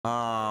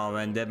Oh,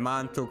 and the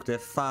man took the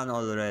fun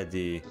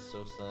already.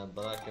 So sad,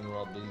 but I can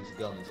rob these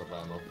guns of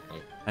ammo.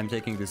 I'm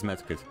taking this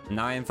medkit.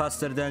 Now I am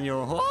faster than you.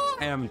 Oh,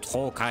 I am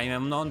Trok, I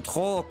am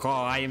non-Trok.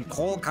 I am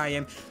Trok, I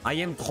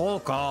am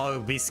Trok. Oh,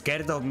 be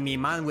scared of me,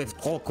 man with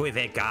Trok with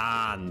a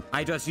gun.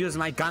 I just use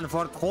my gun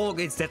for Trok.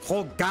 It's the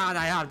Trok gun.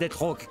 I have the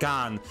Trok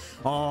gun.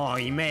 Oh,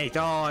 mate,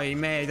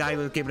 I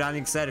will keep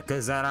running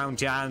circles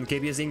around you and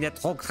keep using the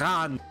Trok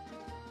gun.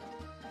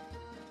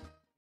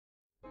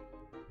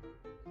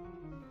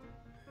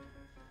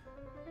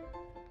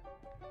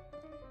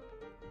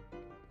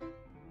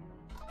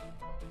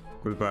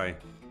 Goodbye.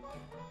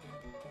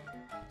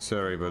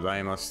 Sorry, but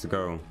I must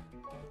go.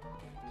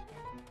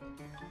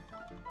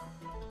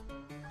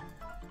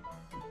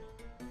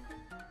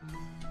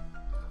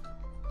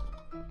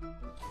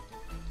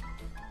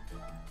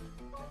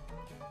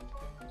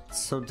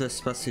 So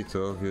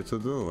despacito of you to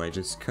do, I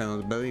just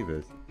cannot believe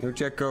it.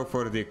 Ucia, go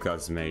for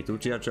D-class, mate.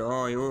 Ucia,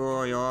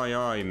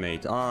 oi,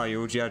 mate. Oi,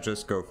 Ucia,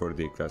 just go for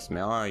D-class,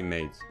 mate. Oi,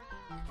 mate.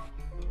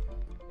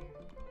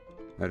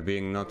 They're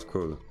being not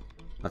cool.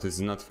 That is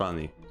not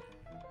funny.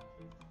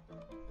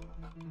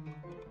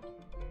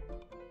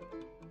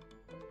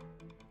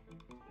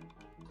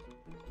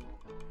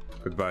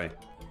 Goodbye.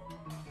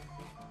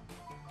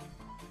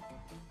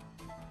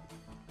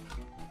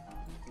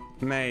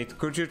 Mate,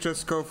 could you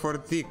just go for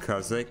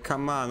Dicas? Like,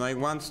 come on, I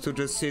want to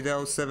just see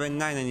the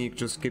 079 and you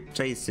just keep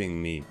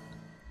chasing me.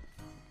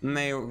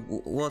 Mate,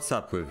 what's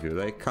up with you?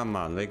 Like, come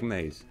on, like,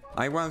 mate.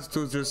 I want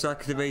to just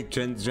activate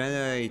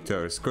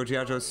generators. Could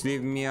you just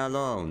leave me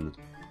alone?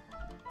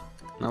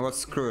 Now what,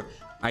 screw.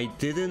 I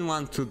didn't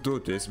want to do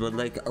this, but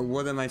like,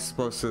 what am I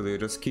supposed to do?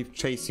 Just keep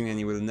chasing me and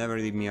you will never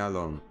leave me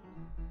alone.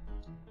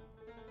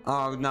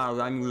 Oh, now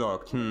I'm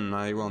locked.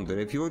 I wonder.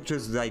 If you would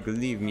just like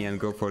leave me and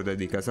go for the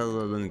Dicas, that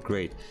would have been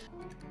great.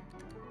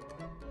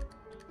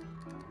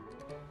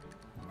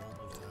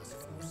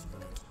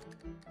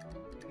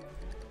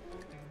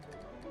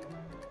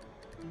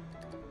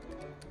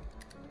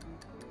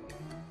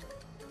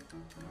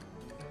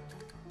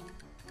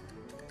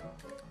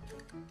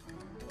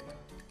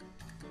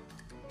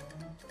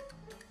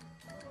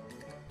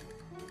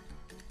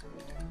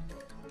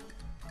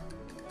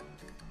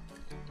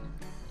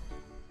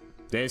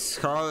 This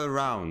whole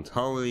round,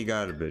 holy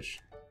garbage.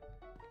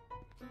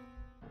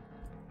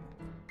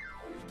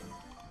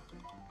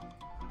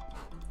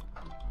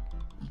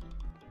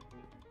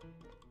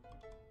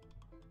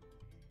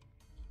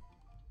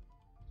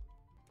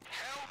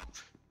 Help!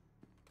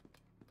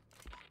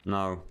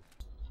 No.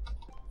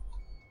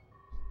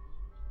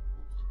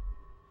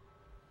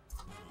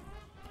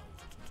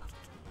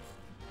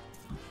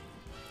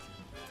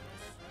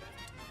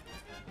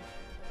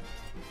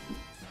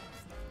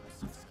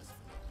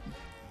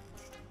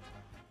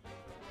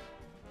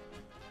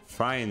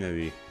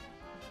 Finally.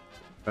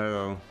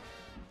 Hello.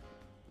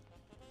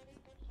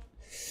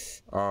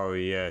 Oh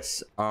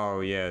yes. Oh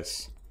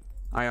yes.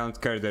 I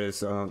don't care there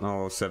is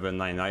no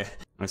 79.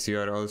 I see you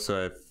are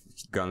also a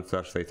gun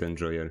flashlight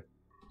enjoyer.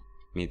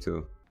 Me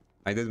too.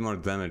 I did more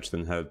damage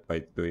than help by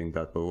doing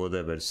that, but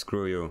whatever.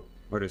 Screw you.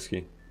 Where is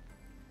he?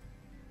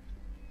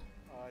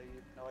 I have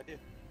no idea.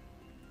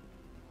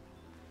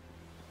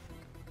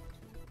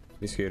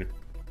 He's here.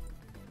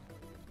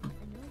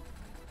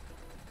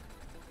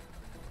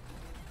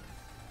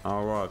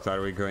 Oh what,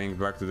 are we going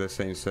back to the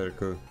same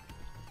circle?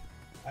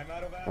 I'm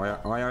out of ammo.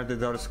 Why are the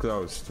doors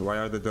closed? Why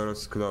are the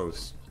doors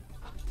closed?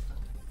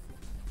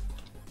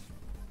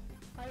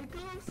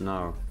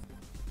 No.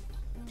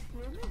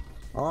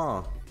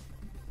 Oh!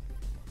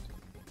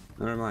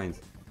 Never mind.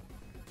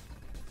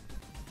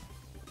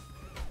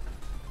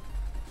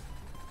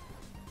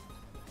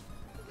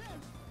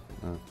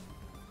 Oh.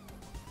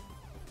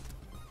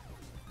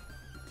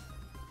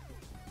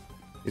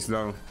 He's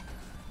low.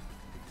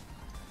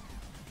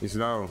 He's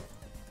low.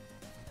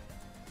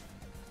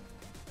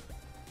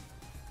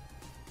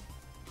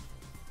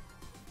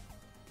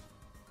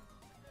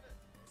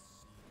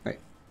 Hey.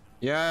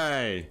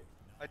 Yay!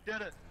 I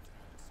did it!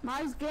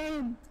 Nice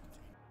game!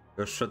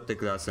 Just shot the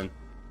glass in.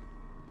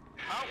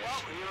 Oh,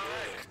 well, you're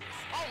right.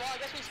 Oh, well, I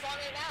guess we spawn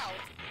it now.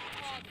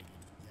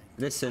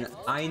 Listen,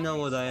 I know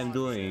what I am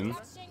doing,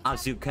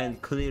 as you can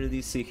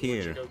clearly see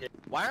here.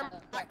 Why are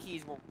my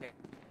keys working?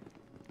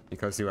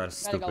 Because you are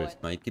stupid.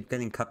 I keep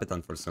getting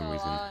Capitan for some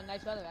reason.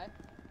 Nice weather,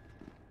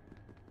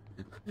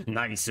 right?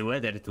 Nice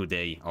weather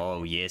today.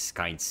 Oh yes,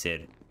 kind sir.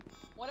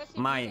 What I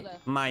see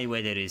My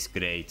weather is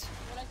great.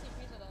 What I see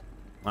pizza there?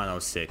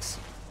 106.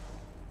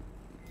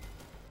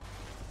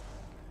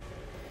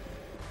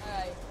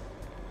 Alright.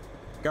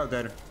 Go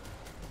there.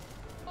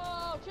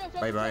 Oh, chill.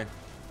 Bye bye.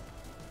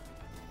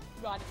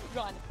 Run.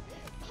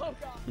 Oh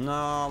god.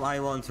 No,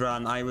 I won't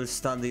run. I will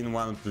stand in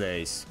one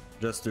place.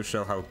 Just to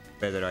show how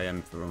better I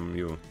am from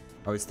you.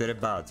 Oh, is there a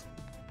bat?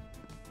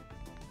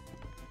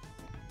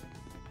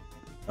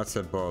 That's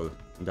a ball.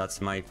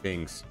 That's my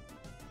things.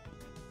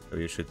 So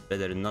you should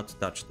better not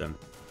touch them.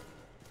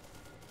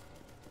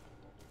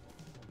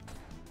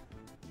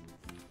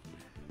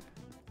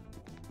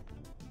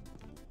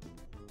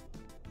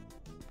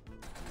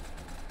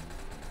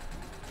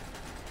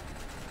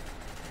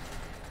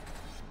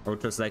 I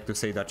would just like to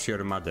say that's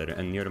your mother,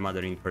 and your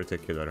mother in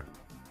particular.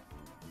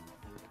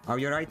 Oh,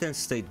 your items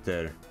stayed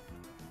there.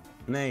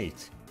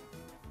 Mate,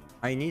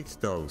 I need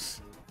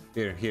those.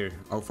 Here,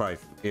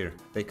 05. Here,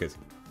 take it.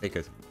 Take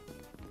it.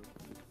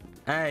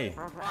 Hey!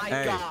 Oh my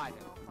Hey! god!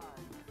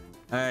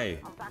 Hey!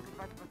 I'll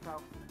sacrifice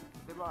myself.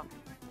 Good luck.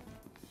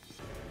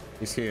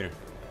 He's here.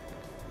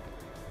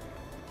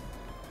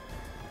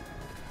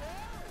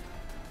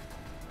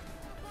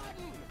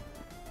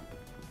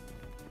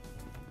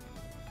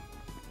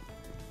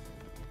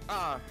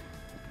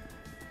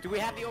 Do we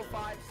have the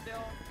 05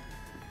 still?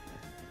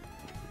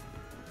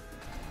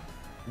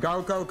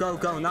 Go, go, go,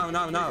 go! No!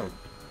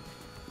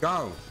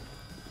 Go!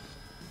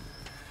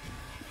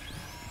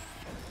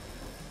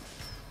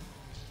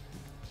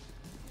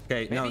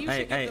 Okay, no, Maybe you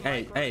should give the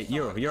micro hey,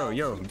 assault.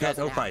 you, get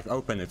doesn't 05,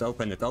 open it,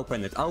 open it,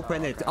 open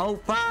it,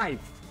 05!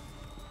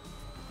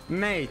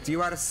 Mate,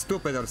 you are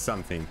stupid or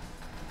something.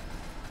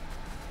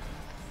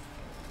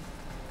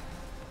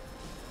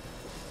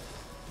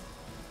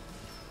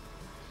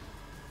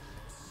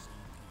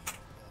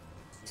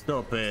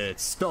 Stop it,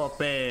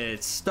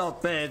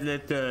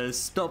 little,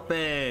 stop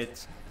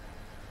it!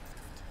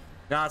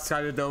 That's how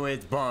you do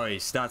it,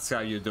 boys, that's how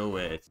you do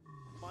it.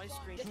 My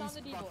screen. It's on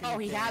the D-board. Oh,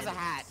 he has a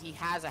hat. He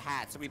has a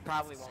hat, so we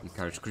probably won't.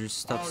 Encourage, could you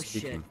stop Oh,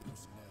 speaking?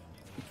 shit.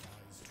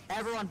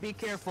 Everyone, be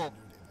careful.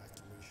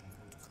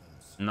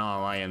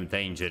 No, I am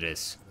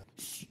dangerous.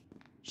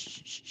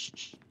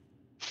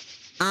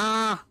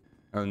 Ah!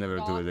 I'll never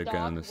do it again,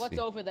 honestly. What's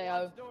over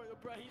there?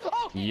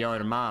 Oh!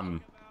 Your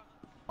mom.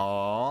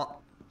 Oh.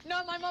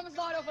 No, my mom's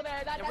not over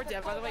there. Yeah, we're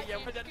dead, by the way. Yeah,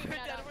 we're dead. We're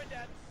dead. We're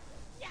dead.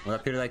 Will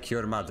appear like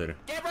your mother.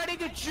 Get ready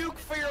to juke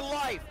for your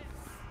life.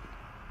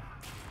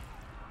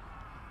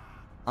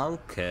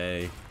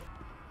 Okay.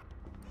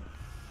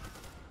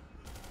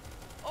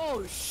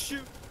 Oh,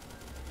 shoot.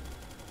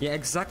 Yeah,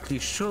 exactly.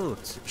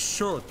 Shoot.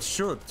 Shoot.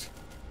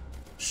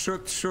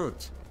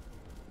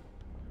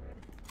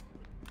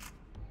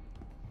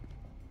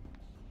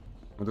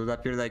 Would it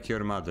appear like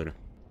your mother?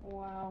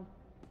 Wow.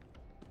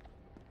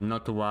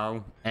 Not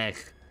wow.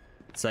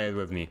 Say it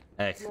with me.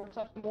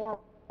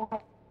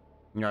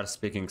 You are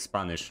speaking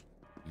Spanish.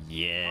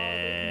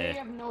 Yeah. We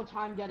have no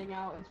time getting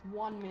out. It's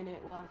 1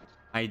 minute left.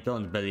 I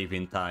don't believe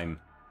in time.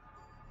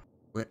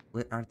 Where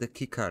are the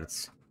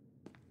keycards?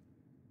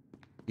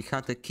 We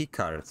had a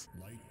keycard.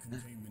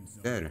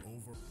 There.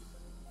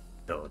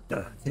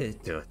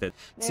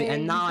 See,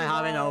 and now I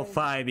have an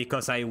 05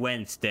 because I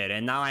went there,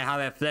 and now I have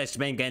a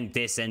flashbang and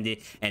this and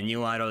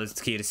you are all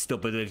here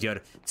stupid with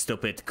your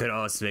stupid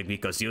crossweg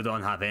because you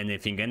don't have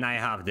anything, and I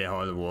have the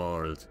whole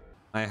world.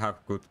 I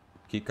have good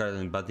keycard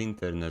and bad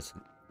internet.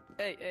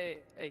 Hey.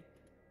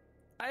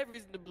 I have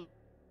reason to believe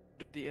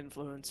the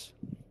influence.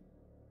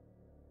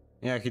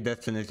 Yeah, he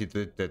definitely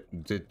did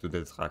do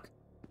the track.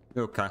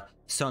 Luca,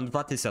 son,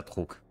 what is a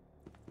truck?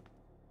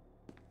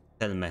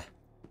 Tell me.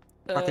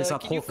 What is a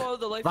Can you truck? follow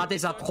the life What of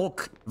is a the storm?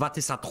 truck? What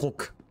is a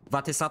truck?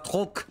 What is a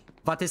truck?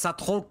 What is a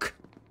truck?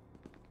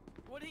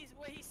 What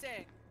he's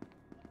saying?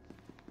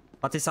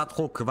 What is a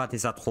truck? What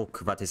is a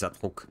truck? What is a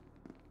truck?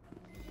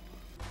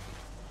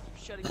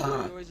 Shutting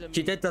the doors at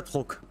She me. did the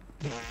truck.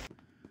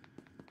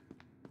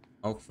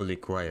 Hopefully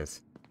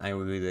quiet. I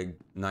will be the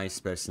nice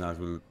person that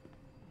will...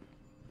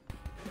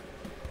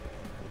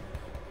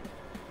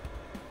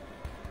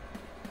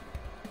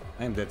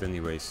 I'm dead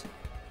anyways.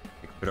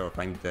 Like, bro,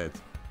 I'm dead.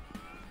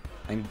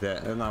 I'm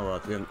dead. You know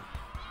what?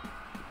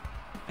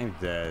 I'm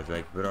dead.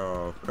 Like,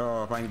 bro,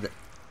 I'm dead.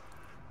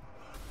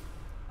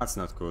 That's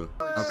not cool.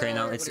 Okay,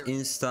 now it's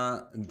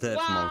insta death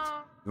mode.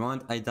 The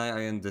moment I die,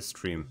 I end the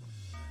stream.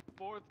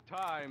 4th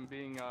time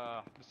being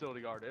a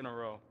facility guard in a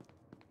row.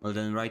 Well,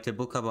 then write a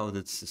book about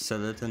it,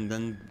 sell it, and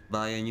then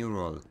buy a new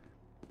role.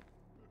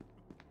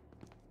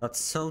 That's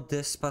so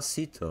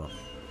Despacito.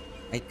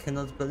 I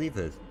cannot believe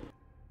it.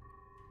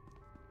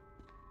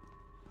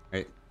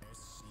 Wait.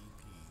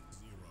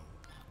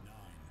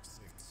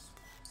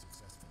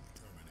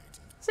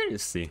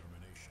 Seriously?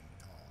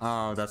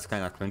 Oh, that's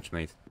kinda cringe,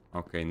 mate.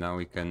 Okay, now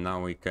we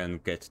can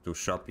get to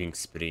shopping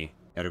spree.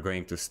 We're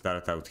going to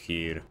start out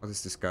here. What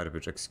is this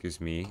garbage? Excuse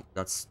me.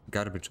 That's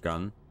garbage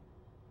gun.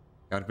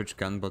 Garbage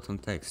gun button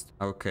text.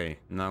 Okay,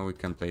 now we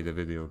can play the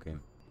video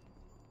game.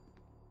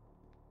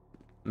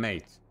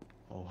 Mate.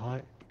 Oh,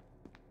 hi.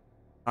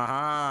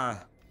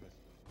 Aha!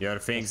 Your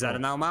things are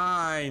now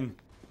mine!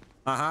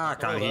 Aha,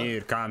 come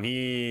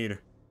here.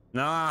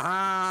 No,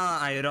 aha!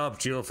 I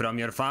robbed you from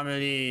your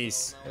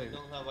families! No, we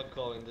don't have a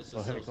coin. This is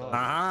so sad.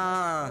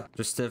 Aha!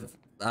 Just the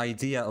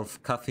idea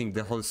of cuffing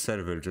the whole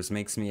server just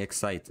makes me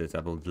excited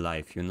about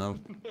life, you know?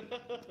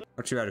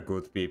 But you are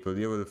good people,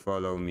 you will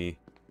follow me.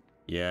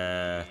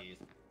 Yeah.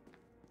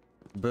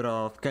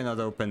 Bro, cannot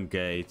open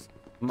gate.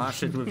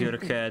 Mash it with your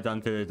head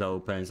until it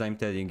opens. I'm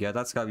telling you,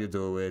 that's how you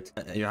do it.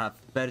 You have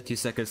 30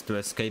 seconds to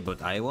escape,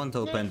 but I won't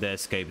open the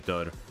escape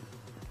door.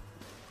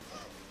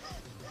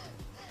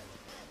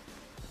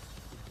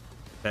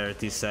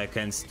 30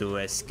 seconds to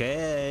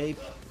escape.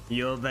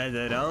 You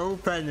better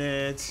open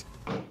it.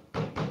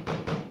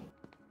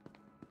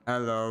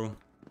 Hello.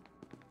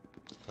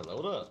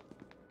 Hello there.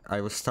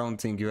 I was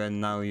taunting you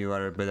and now you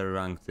are better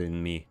ranked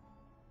than me.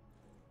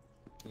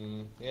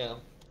 Yeah.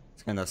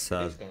 It's kinda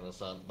sad. It's kinda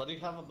sad. But you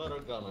have a better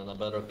gun and a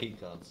better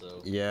keycard,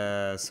 so...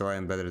 Yeah, so I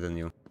am better than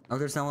you. Oh,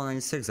 there's now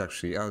 196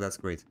 actually. Oh, that's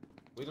great.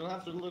 We don't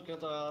have to look at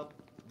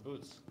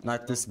boots.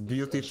 Like this No,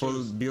 beautiful,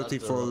 shoes.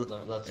 beautiful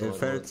That's the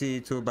right word.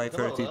 32 by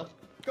Come on, 30. lad.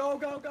 Go,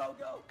 go, go,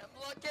 go!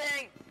 I'm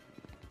looking!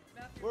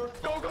 We're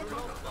fine, we're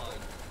not fine.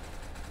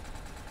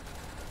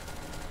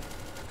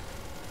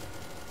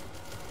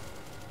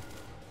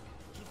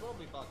 We should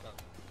probably back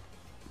up.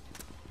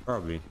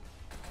 Probably.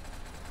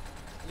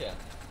 Yeah.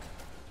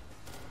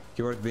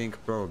 Keyword being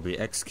probably.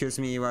 Excuse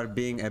me, you are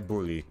being a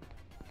bully.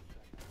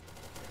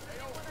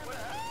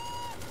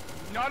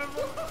 None of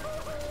them.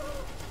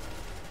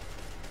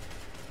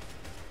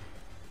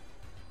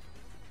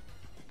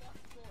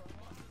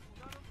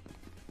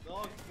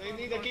 Dog, they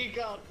need a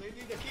keycard. They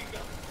need a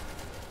keycard.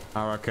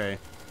 Oh, okay.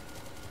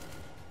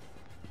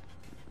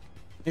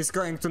 He's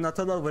going to not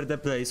all over the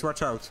place,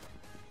 watch out.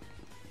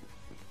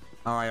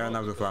 Oh, I ran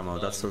out of ammo,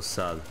 that's so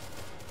sad.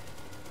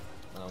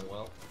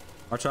 Well.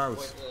 Watch out.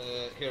 Wait,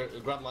 here,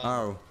 grab my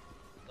Oh.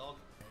 dog.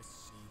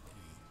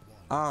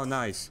 Oh,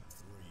 nice.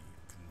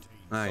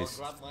 Nice.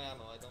 Dog, grab my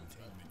ammo. I don't.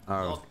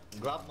 Oh. Dog,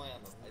 grab my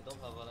ammo. I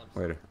don't have an ammo.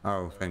 Where?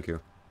 Oh, thank you.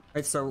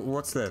 Wait, so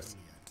what's left?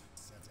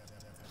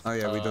 Oh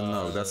yeah, we don't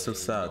know, that's so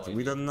sad.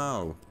 We don't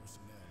know.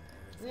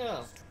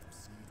 Yeah.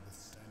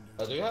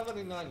 Do you have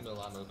any 9mm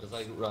ammo? Because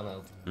I ran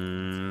out.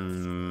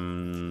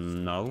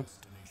 No.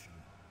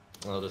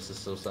 Oh, this is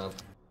so sad.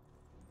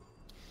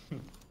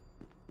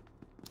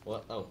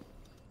 What? Oh.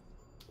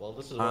 Well,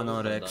 this is where this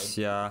guy died.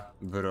 Anorexia,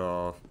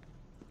 bro.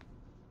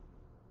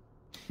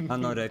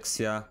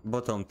 Anorexia,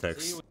 bottom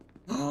text.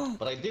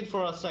 But I did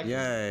for a second.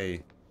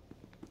 Yay.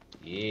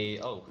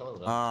 Yeah. Oh, hello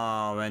there.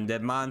 Oh, and the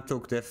man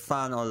took the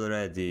fun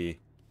already.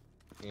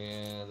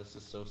 Yeah, this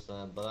is so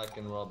sad. But I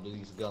can rob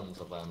these guns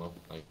of ammo.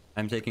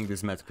 I'm taking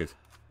this medkit.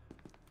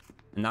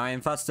 Now I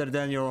am faster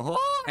than you. Oh,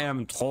 I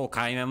am Trok,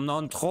 I am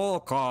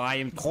non-Trok. I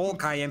am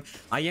Trok, I am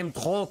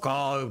Trok.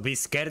 Oh, be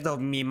scared of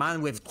me,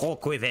 man with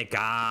Trok with a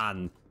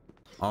gun.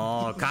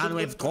 Oh, gun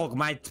with Trok.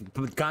 My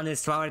gun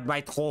is powered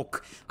by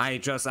Trok. I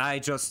just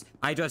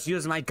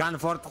use my gun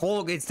for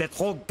Trok. It's the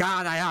Trok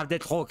gun. I have the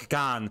Trok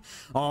gun.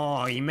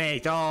 Oh,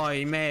 mate. Oh,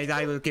 mate.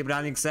 I will keep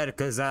running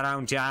circles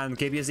around you and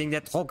keep using the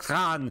Trok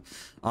gun.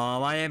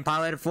 Oh, I am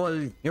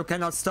powerful. You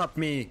cannot stop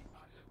me.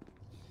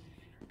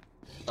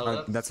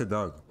 Oh, That's a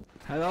dog.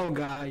 Hello,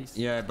 guys.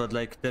 Yeah, but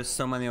like, there's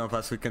so many of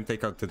us, we can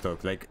take out the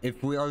dog. Like,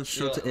 if we all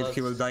shoot Yeah, it,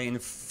 he will die in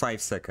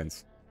 5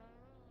 seconds.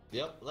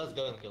 Yep, let's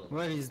go and kill him.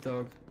 Where is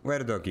dog?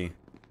 Where, doggy?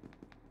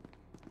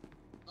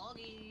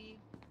 Doggy!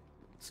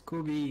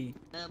 Scooby.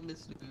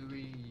 Mr.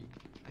 Scooby.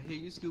 I hear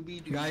you,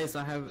 Scooby. Guys,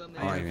 I have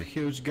I a mean-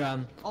 huge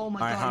gun. Oh my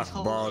I god, have he's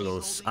holding-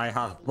 bolus. he's I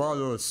have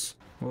bolus.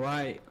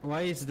 Why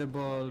is the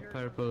ball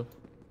purple?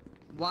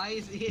 Why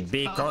is it?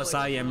 Because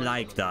I am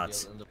like that.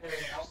 Hey,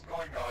 how's it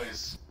going,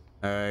 guys?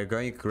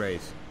 Going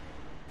great.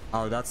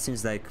 Oh, that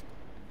seems like...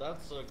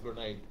 That's a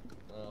grenade.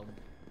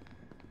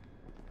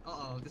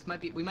 Uh-oh, this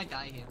might be- we might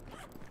die here.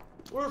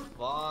 We're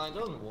fine,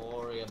 don't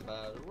worry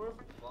about it. We're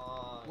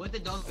fine. Where'd the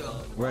dog go?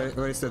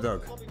 Where is the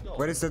dog?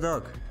 Where is the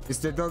dog? Is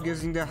the dog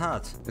using the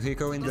hat? Did he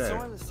go in Did there?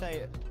 someone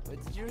say?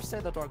 Did you say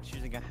the dog's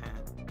using a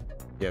hat?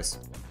 Yes.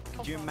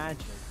 Could you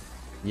imagine?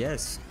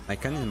 Yes, I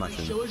can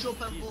imagine. Show us your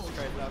purple.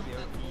 Straight up your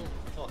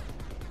Fuck.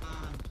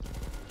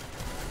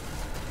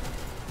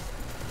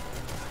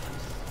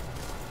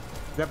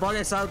 The ball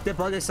is out, the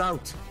ball is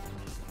out.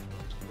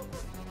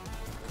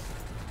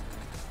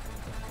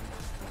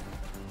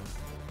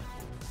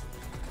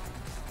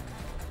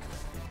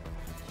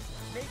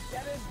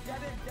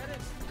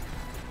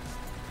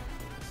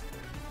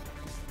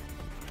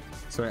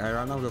 Sorry, I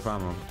ran out of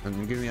ammo.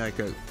 And give me like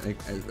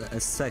a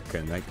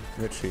second, like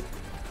literally.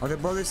 Oh, the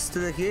ball is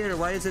still here.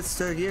 Why is it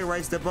still here? Why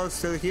is the ball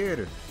still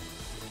here?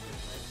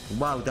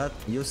 Wow, that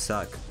you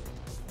suck.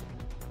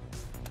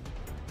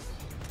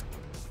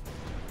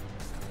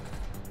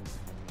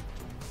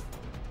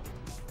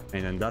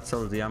 And then that's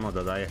all the ammo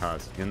that I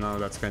had. You know,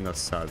 that's kind of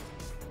sad.